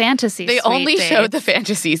dates. Fantasy They suite only dates. showed the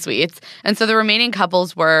fantasy suites. And so the remaining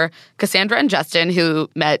couples were Cassandra and Justin, who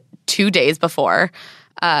met 2 days before,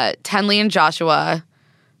 Tenley and Joshua,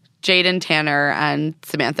 Jade and Tanner, and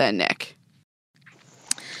Samantha and Nick.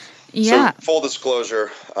 Yeah. So, full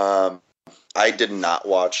disclosure, I did not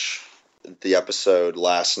watch the episode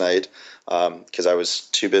last night because I was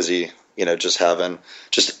too busy, you know, just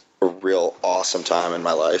a real awesome time in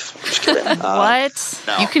my life. I'm just kidding. What?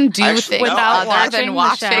 No, You can do actually, things without other than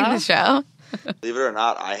watching watching the the show. Believe it or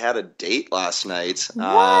not, I had a date last night.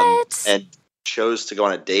 What? And chose to go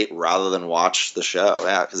on a date rather than watch the show.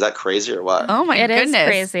 Yeah, is that crazy or what? Oh my It is goodness.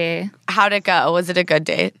 crazy. How'd it go? Was it a good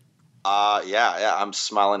date? Yeah. I'm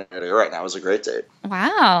smiling at it right now. It was a great date.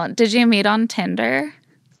 Wow. Did you meet on Tinder?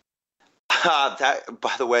 That,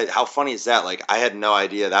 by the way, how funny is that? Like, I had no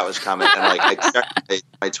idea that was coming, and like, I checked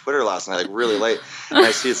my Twitter last night, like really late, and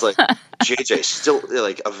I see it's like JJ still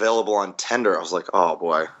like available on Tinder. I was like, oh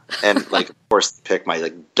boy, and like, of course, pick my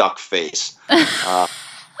like duck face.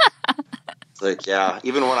 Like, yeah,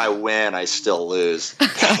 even when I win, I still lose.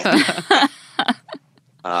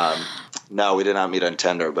 No, we did not meet on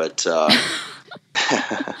Tinder, but.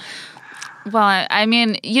 Well, I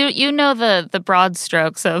mean, you know the broad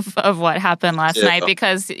strokes of what happened last night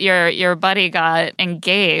because your buddy got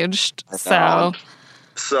engaged. I'm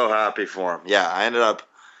so happy for him. Yeah, I ended up.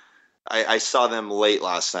 I saw them late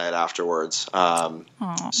last night afterwards.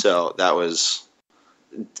 So that was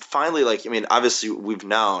finally like. I mean, obviously we've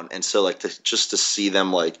known, and so like just to see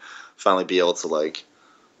them like finally be able to like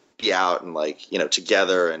be out and like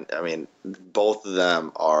together, and I mean both of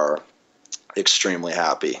them are extremely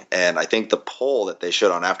happy. And I think the poll that they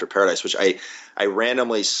showed on After Paradise, which I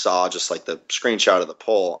randomly saw just like the screenshot of the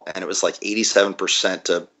poll, and it was like 87%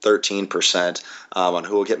 to 13% on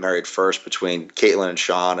who will get married first between Caitlyn and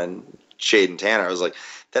Sean and Jade and Tanner. I was like,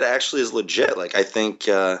 that actually is legit. Like, I think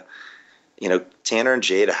Tanner and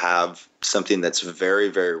Jade have something that's very,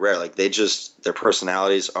 very rare. Like, their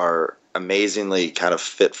personalities are amazingly kind of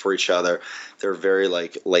fit for each other. They're very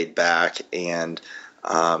like laid back, and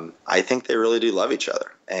I think they really do love each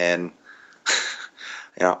other, and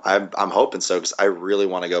I'm hoping so, because I really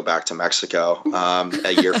want to go back to Mexico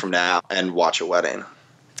a year from now and watch a wedding.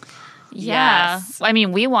 Yeah, Yes. I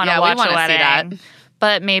mean, we want to we watch wanna a see wedding, that.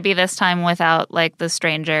 but maybe this time without like the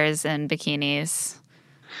strangers in bikinis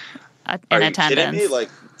in Are you attendance. kidding me? Like,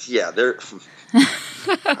 yeah, they're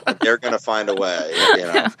gonna find a way.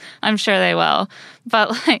 I'm sure they will.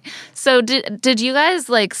 But like, so did you guys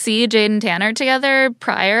like see Jade and Tanner together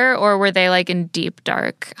prior, or were they like in deep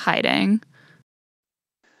dark hiding?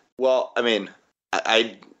 Well, I mean,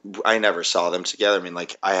 I never saw them together. I mean,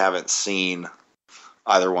 like, I haven't seen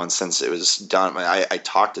either one since it was done. I mean, I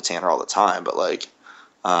talk to Tanner all the time, but like,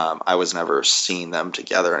 I was never seeing them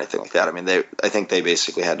together or anything like that. I mean, I think they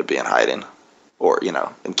basically had to be in hiding, or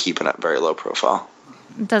and keeping it very low profile.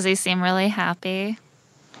 Does he seem really happy?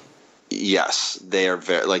 Yes, they are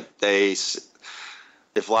very like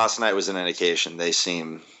if last night was an indication, they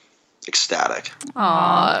seem ecstatic.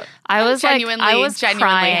 Aw. I was genuinely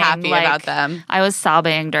crying, happy like, about them. I was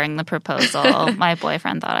sobbing during the proposal. My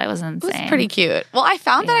boyfriend thought I was It insane. was pretty cute. Well, I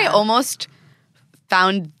found that I Yeah. almost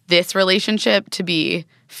found this relationship to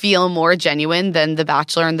feel more genuine than the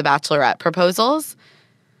Bachelor and the Bachelorette proposals,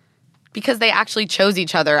 because they actually chose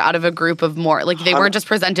each other out of a group of more, like, they weren't just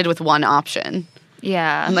presented with one option.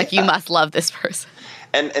 Yeah. I'm like, you must love this person.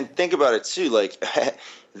 And think about it too, like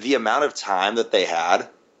the amount of time that they had.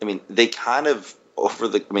 I mean, they kind of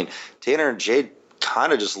Tanner and Jade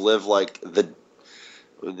kind of just live like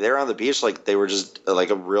they're on the beach, like they were just like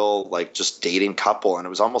a real like just dating couple, and it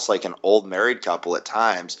was almost like an old married couple at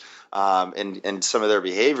times, and some of their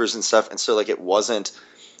behaviors and stuff. And so like it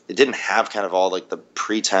didn't have kind of all like the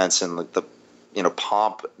pretense and like the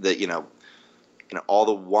pomp that all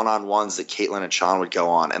the one-on-ones that Caitlyn and Sean would go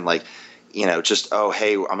on, and like just, oh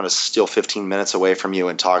hey, I'm gonna steal 15 minutes away from you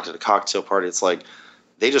and talk at a cocktail party. It's like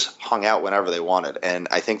they just hung out whenever they wanted, and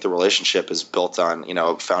I think the relationship is built on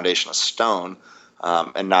a foundation of stone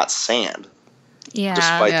and not sand. Yeah.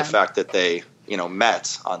 Despite the fact that they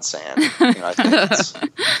met on sand. I think that's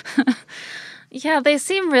Yeah, they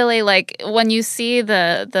seem really like, when you see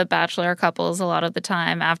the Bachelor couples a lot of the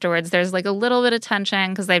time afterwards, there's like a little bit of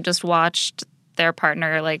tension because they've just watched their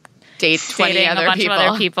partner like Date 20 dating other a bunch people. of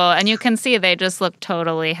other people, and you can see they just look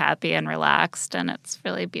totally happy and relaxed, and it's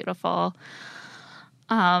really beautiful.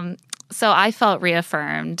 So I felt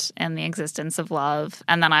reaffirmed in the existence of love,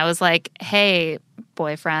 and then I was like, hey,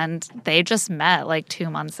 boyfriend, they just met like 2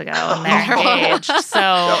 months ago and they're engaged.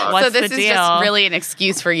 So what's So this the is deal? just really an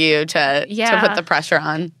excuse for you to put the pressure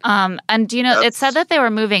on. And do you know, it said that they were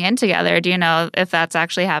moving in together. Do you know if that's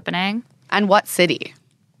actually happening? And what city?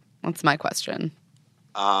 That's my question.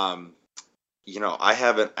 I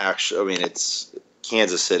haven't actually. I mean, it's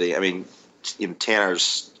Kansas City. I mean,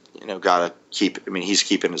 Tanner's gotta keep. I mean, he's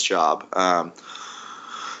keeping his job.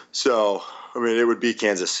 So I mean, it would be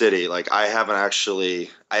Kansas City. Like, I haven't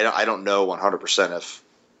actually. I don't know 100% if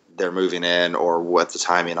they're moving in or what the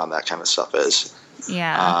timing on that kind of stuff is.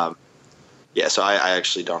 Yeah. Yeah, so I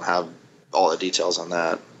actually don't have all the details on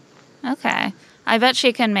that. Okay. I bet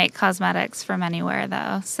she can make cosmetics from anywhere,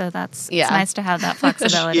 though. So it's nice to have that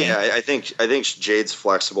flexibility. Yeah, I think Jade's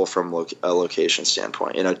flexible from a location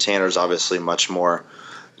standpoint. Tanner's obviously much more,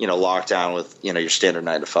 locked down with, your standard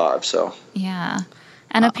 9 to 5. So yeah.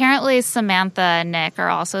 And apparently Samantha and Nick are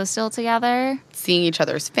also still together. Seeing each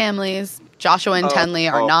other's families. Joshua and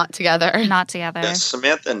Tenley are not together. Not together. Yeah,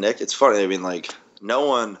 Samantha and Nick, it's funny. I mean, no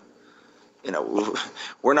one,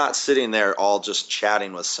 we're not sitting there all just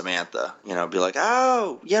chatting with Samantha, be like,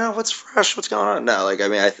 oh, what's fresh? What's going on? No,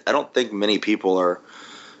 I don't think many people are,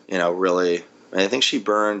 really. I think she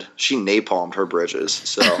napalmed her bridges.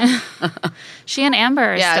 So she and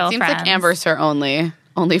Amber are still it seems friends. like Amber's her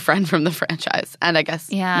only friend from the franchise. And I guess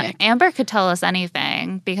Nick. Amber could tell us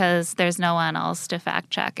anything because there's no one else to fact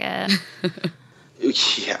check it.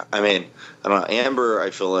 Yeah, I mean, I don't know. Amber, I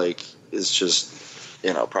feel like is just,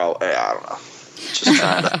 probably, I don't know, just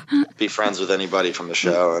trying to be friends with anybody from the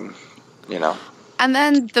show, and And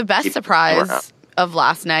then the best surprise of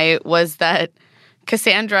last night was that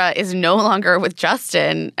Cassandra is no longer with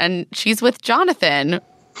Justin, and she's with Jonathan,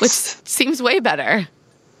 which seems way better.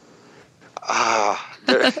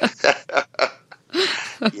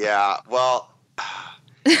 Yeah, well,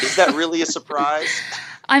 is that really a surprise?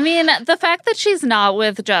 I mean, the fact that she's not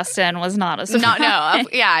with Justin was not a surprise.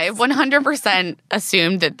 I 100%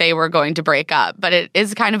 assumed that they were going to break up, but it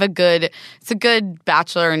is kind of a good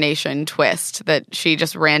Bachelor Nation twist that she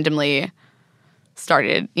just randomly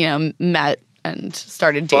started, met and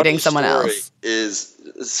started dating someone else.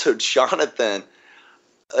 So Jonathan,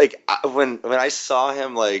 when I saw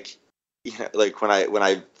him, when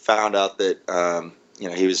I found out that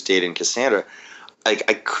he was dating Cassandra, I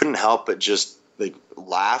couldn't help but just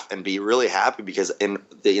laugh and be really happy, because in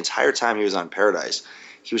the entire time he was on Paradise,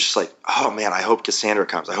 he was just like, oh man, I hope Cassandra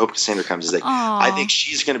comes. He's like, I think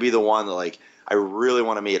she's going to be the one that I really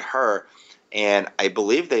want to meet her. And I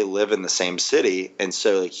believe they live in the same city. And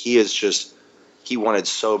so he wanted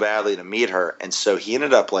so badly to meet her. And so he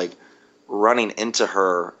ended up running into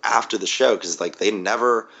her after the show, because they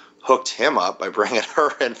never hooked him up by bringing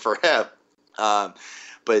her in for him.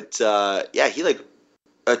 He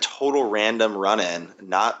a total random run-in,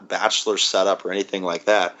 not Bachelor setup or anything like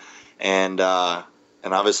that, and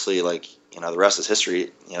obviously the rest is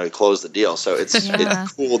history. He closed the deal, so it's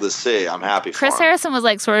cool to see. I'm happy for Chris him. Harrison was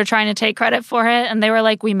sort of trying to take credit for it, and they were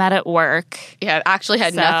like, we met at work. Yeah, it actually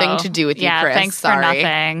had nothing to do with you, Chris. Thanks for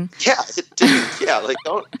nothing. Yeah, it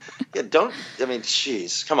didn't. Don't. I mean,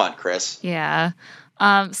 jeez, come on, Chris. Yeah.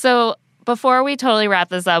 So before we totally wrap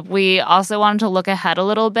this up, we also wanted to look ahead a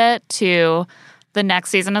little bit to the next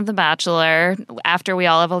season of The Bachelor, after we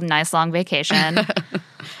all have a nice long vacation.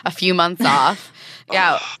 A few months off.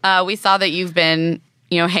 Yeah, we saw that you've been,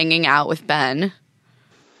 hanging out with Ben.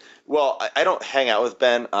 Well, I don't hang out with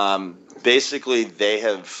Ben. Basically, they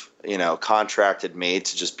have, contracted me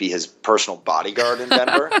to just be his personal bodyguard in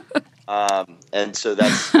Denver. And so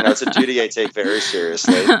that's, it's a duty I take very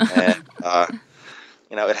seriously. And,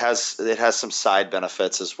 it has some side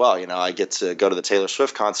benefits as well. I get to go to the Taylor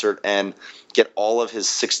Swift concert and get all of his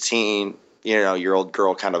 16-year-old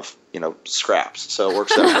girl kind of, scraps. So it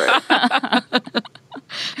works out great.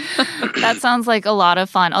 That sounds like a lot of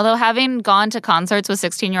fun. Although having gone to concerts with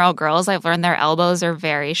 16-year-old girls, I've learned their elbows are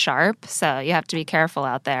very sharp. So you have to be careful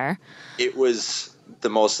out there. It was the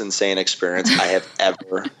most insane experience I have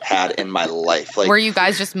ever had in my life. Were you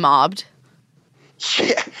guys just mobbed?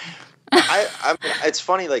 Yeah. I mean, it's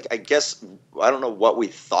funny, I guess, I don't know what we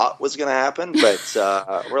thought was going to happen, but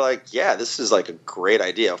we're like, yeah, this is a great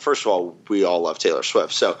idea. First of all, we all love Taylor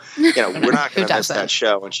Swift, so, we're not going to miss that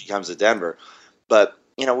show when she comes to Denver. But,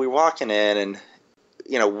 we're walking in and,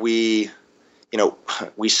 we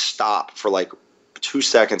stop for 2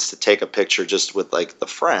 seconds to take a picture just with the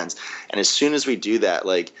friends. And as soon as we do that,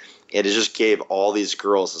 it just gave all these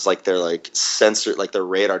girls, it's their sensor, their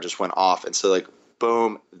radar just went off. And so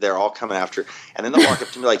boom, they're all coming after. And then they'll walk up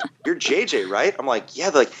to me you're JJ, right? I'm like,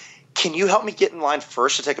 yeah. They're like, can you help me get in line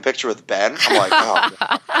first to take a picture with Ben? I'm like, oh.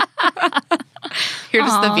 You're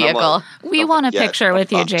just the vehicle. We want a picture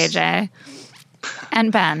with you, JJ.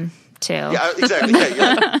 And Ben, too. Yeah, exactly.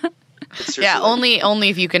 Yeah. Yeah, only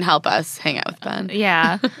if you can help us hang out with Ben.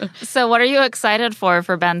 Yeah. So what are you excited for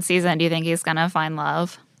Ben's season? Do you think he's going to find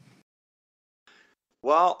love?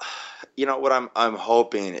 Well, what I'm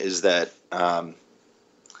hoping is that,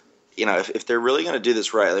 if they're really going to do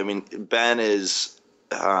this right, I mean, Ben is,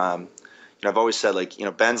 I've always said,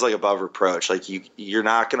 Ben's above reproach. You're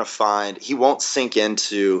not going to find, he won't sink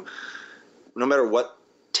into, no matter what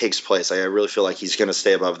takes place. I really feel like he's going to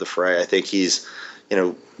stay above the fray. I think he's,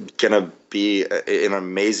 going to be an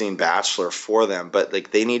amazing bachelor for them, but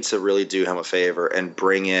like they need to really do him a favor and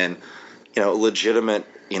bring in, legitimate,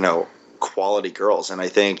 quality girls. And I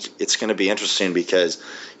think it's going to be interesting because,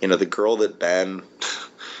 the girl that Ben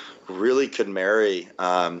really could marry,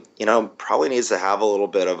 probably needs to have a little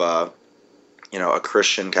bit of a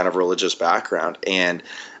Christian kind of religious background. And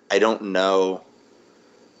I don't know,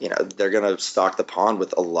 they're going to stock the pond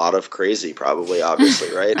with a lot of crazy, probably,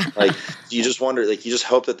 obviously, right? Like, you just wonder, like, you just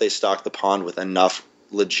hope that they stock the pond with enough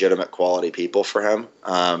legitimate quality people for him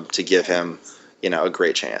to give him, a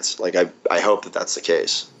great chance. Like, I hope that that's the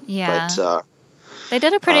case. Yeah. But, they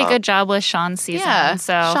did a pretty good job with Sean's season. Yeah,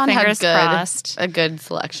 so Sean fingers had crossed. a good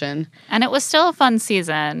selection. And it was still a fun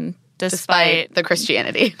season. Despite the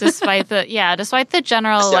Christianity. despite the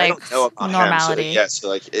general See, I don't know about normality. Him,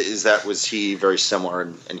 so was he very similar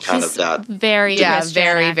in kind of that? Very Christian,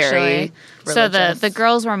 very actually. So religious. the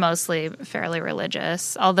girls were mostly fairly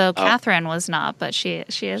religious, although Catherine was not, but she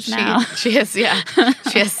is now. She is, yeah.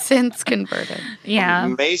 She has since converted. Yeah.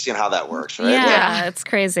 Amazing how that works, right? Yeah, it's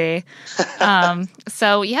crazy.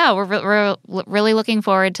 So yeah, we're really looking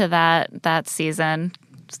forward to that season.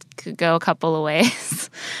 Could go a couple of ways.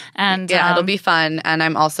 And it'll be fun. And I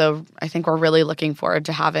think we're really looking forward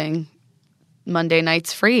to having Monday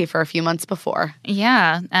nights free for a few months before.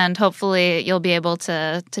 Yeah, and hopefully you'll be able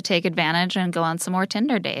to take advantage and go on some more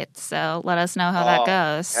Tinder dates. So let us know how that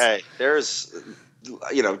goes. Hey, there's,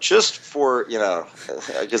 just for,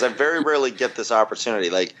 because I very rarely get this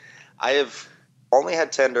opportunity. Like, I have only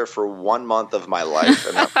had Tinder for 1 month of my life,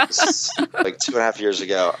 and that was like 2.5 years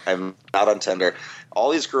ago. I'm not on Tinder. All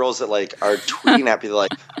these girls that are tweeting at me, they're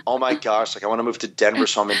like, "Oh my gosh, I want to move to Denver,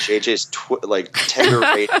 so I'm in JJ's Tinder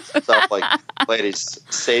rate and stuff." Like, ladies,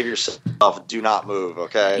 save yourself. Do not move,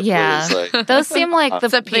 okay? Yeah, Please, those seem like the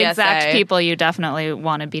PSA. exact people you definitely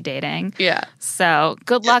want to be dating. Yeah. So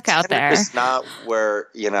good luck out Tinder there. is not where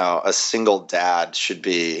a single dad should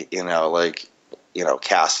be.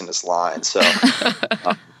 Casting his line. So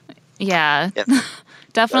yeah.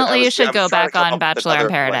 Definitely you should go back on Bachelor in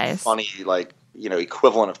Paradise. Funny,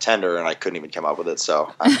 equivalent of Tinder, and I couldn't even come up with it.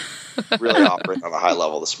 So I'm really operating on a high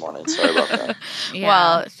level this morning. Sorry about that. Yeah.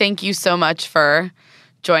 Well, thank you so much for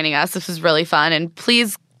joining us. This was really fun. And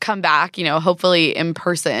please come back, hopefully in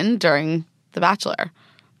person during The Bachelor.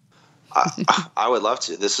 I would love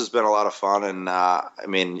to. This has been a lot of fun. And I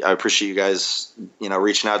appreciate you guys,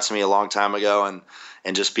 reaching out to me a long time ago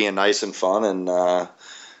and just being nice and fun and,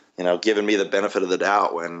 giving me the benefit of the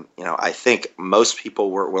doubt when, I think most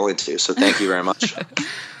people weren't willing to. So thank you very much.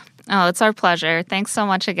 Oh, it's our pleasure. Thanks so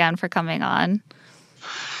much again for coming on.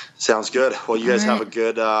 Sounds good. Well, you guys have a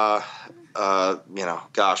good,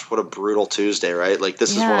 gosh, what a brutal Tuesday, right? Like,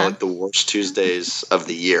 this is one of the worst Tuesdays of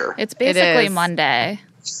the year. It's basically is. Monday.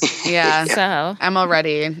 Yeah. So I'm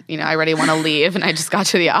already, I already want to leave, and I just got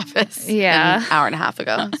to the office an hour and a half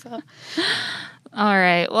ago. So. All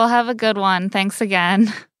right. Well, have a good one. Thanks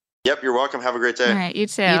again. Yep, you're welcome. Have a great day. All right, you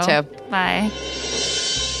too. You too. Bye.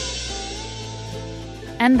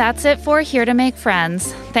 And that's it for Here to Make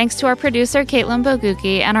Friends. Thanks to our producer, Caitlin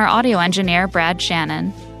Bogucki, and our audio engineer, Brad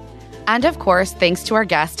Shannon. And of course, thanks to our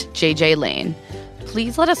guest, JJ Lane.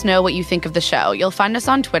 Please let us know what you think of the show. You'll find us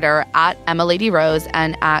on Twitter at EmmaLadyRose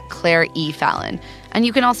and at Claire E. Fallon. And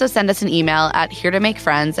you can also send us an email at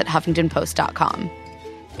HereToMakeFriends@HuffingtonPost.com.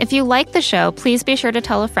 If you like the show, please be sure to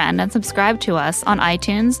tell a friend and subscribe to us on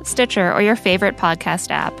iTunes, Stitcher, or your favorite podcast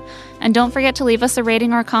app. And don't forget to leave us a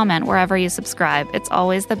rating or comment wherever you subscribe. It's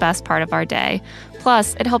always the best part of our day.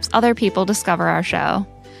 Plus, it helps other people discover our show.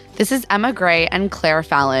 This is Emma Gray and Claire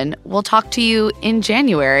Fallon. We'll talk to you in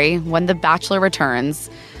January when The Bachelor returns.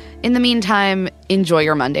 In the meantime, enjoy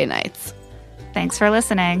your Monday nights. Thanks for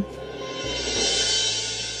listening.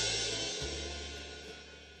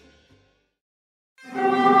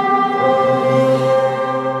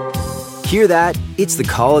 Hear that? It's the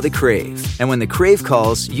call of the Crave. And when the Crave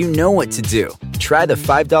calls, you know what to do. Try the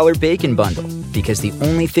 $5 Bacon Bundle. Because the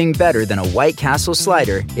only thing better than a White Castle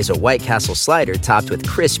slider is a White Castle slider topped with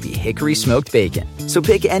crispy hickory smoked bacon. So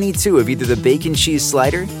pick any two of either the Bacon Cheese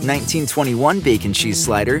Slider, 1921 Bacon Cheese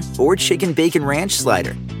Slider, or Chicken Bacon Ranch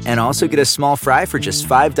Slider. And also get a small fry for just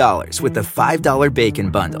 $5 with the $5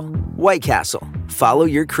 Bacon Bundle. White Castle. Follow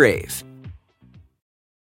your Crave.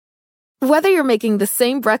 Whether you're making the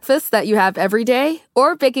same breakfast that you have every day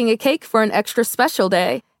or baking a cake for an extra special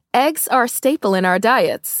day, eggs are a staple in our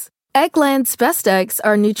diets. Eggland's Best Eggs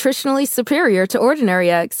are nutritionally superior to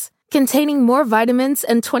ordinary eggs, containing more vitamins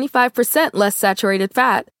and 25% less saturated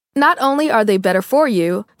fat. Not only are they better for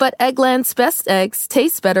you, but Eggland's Best Eggs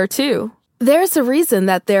taste better too. There's a reason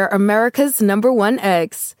that they're America's #1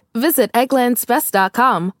 eggs. Visit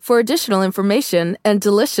egglandsbest.com for additional information and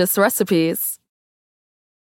delicious recipes.